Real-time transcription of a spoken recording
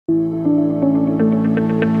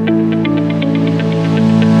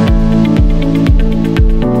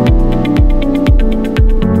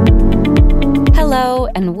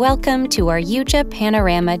Welcome to our UJA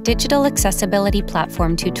Panorama Digital Accessibility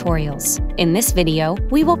Platform tutorials. In this video,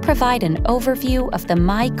 we will provide an overview of the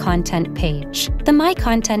My Content page. The My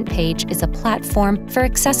Content page is a platform for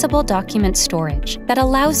accessible document storage that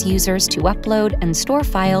allows users to upload and store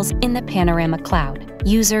files in the Panorama Cloud.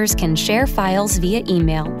 Users can share files via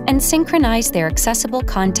email and synchronize their accessible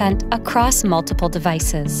content across multiple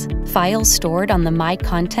devices. Files stored on the My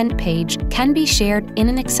Content page can be shared in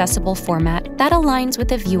an accessible format that aligns with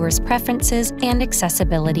the viewer's preferences and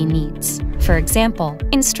accessibility needs. For example,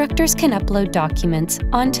 instructors can upload documents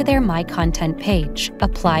onto their My Content page,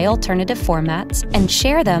 apply alternative formats, and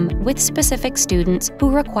share them with specific students who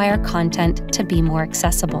require content to be more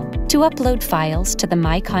accessible. To upload files to the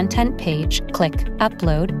My Content page, click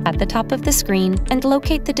Upload at the top of the screen and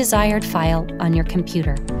locate the desired file on your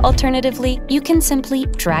computer. Alternatively, you can simply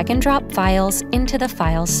drag and drop files into the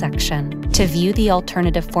Files section. To view the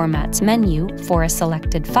Alternative Formats menu for a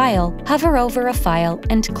selected file, hover over a file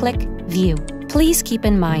and click View. Please keep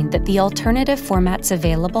in mind that the alternative formats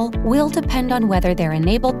available will depend on whether they're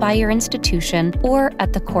enabled by your institution or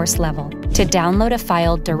at the course level. To download a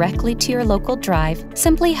file directly to your local drive,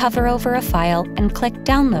 simply hover over a file and click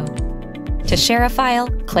Download. To share a file,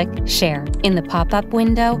 click Share. In the pop-up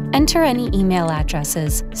window, enter any email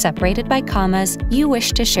addresses, separated by commas, you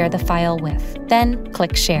wish to share the file with. Then,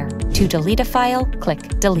 click Share. To delete a file, click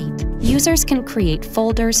Delete. Users can create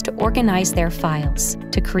folders to organize their files.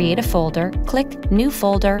 To create a folder, click New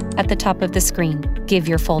Folder at the top of the screen. Give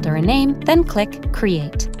your folder a name, then click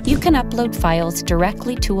Create. You can upload files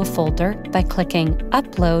directly to a folder by clicking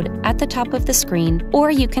Upload at the top of the screen, or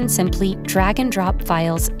you can simply drag and drop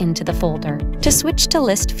files into the folder. To switch to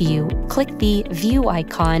List View, click the View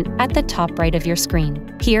icon at the top right of your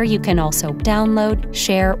screen. Here you can also download,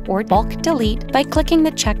 share, or bulk delete by clicking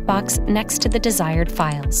the checkbox next to the desired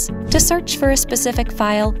files. To search for a specific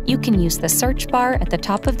file, you can use the search bar at the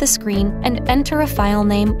top of the screen and enter a file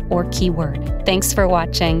name or keyword. Thanks for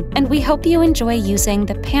watching, and we hope you enjoy using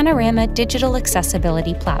the Panorama Digital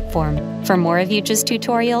Accessibility Platform. For more of UJA's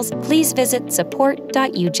tutorials, please visit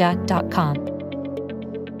support.uja.com.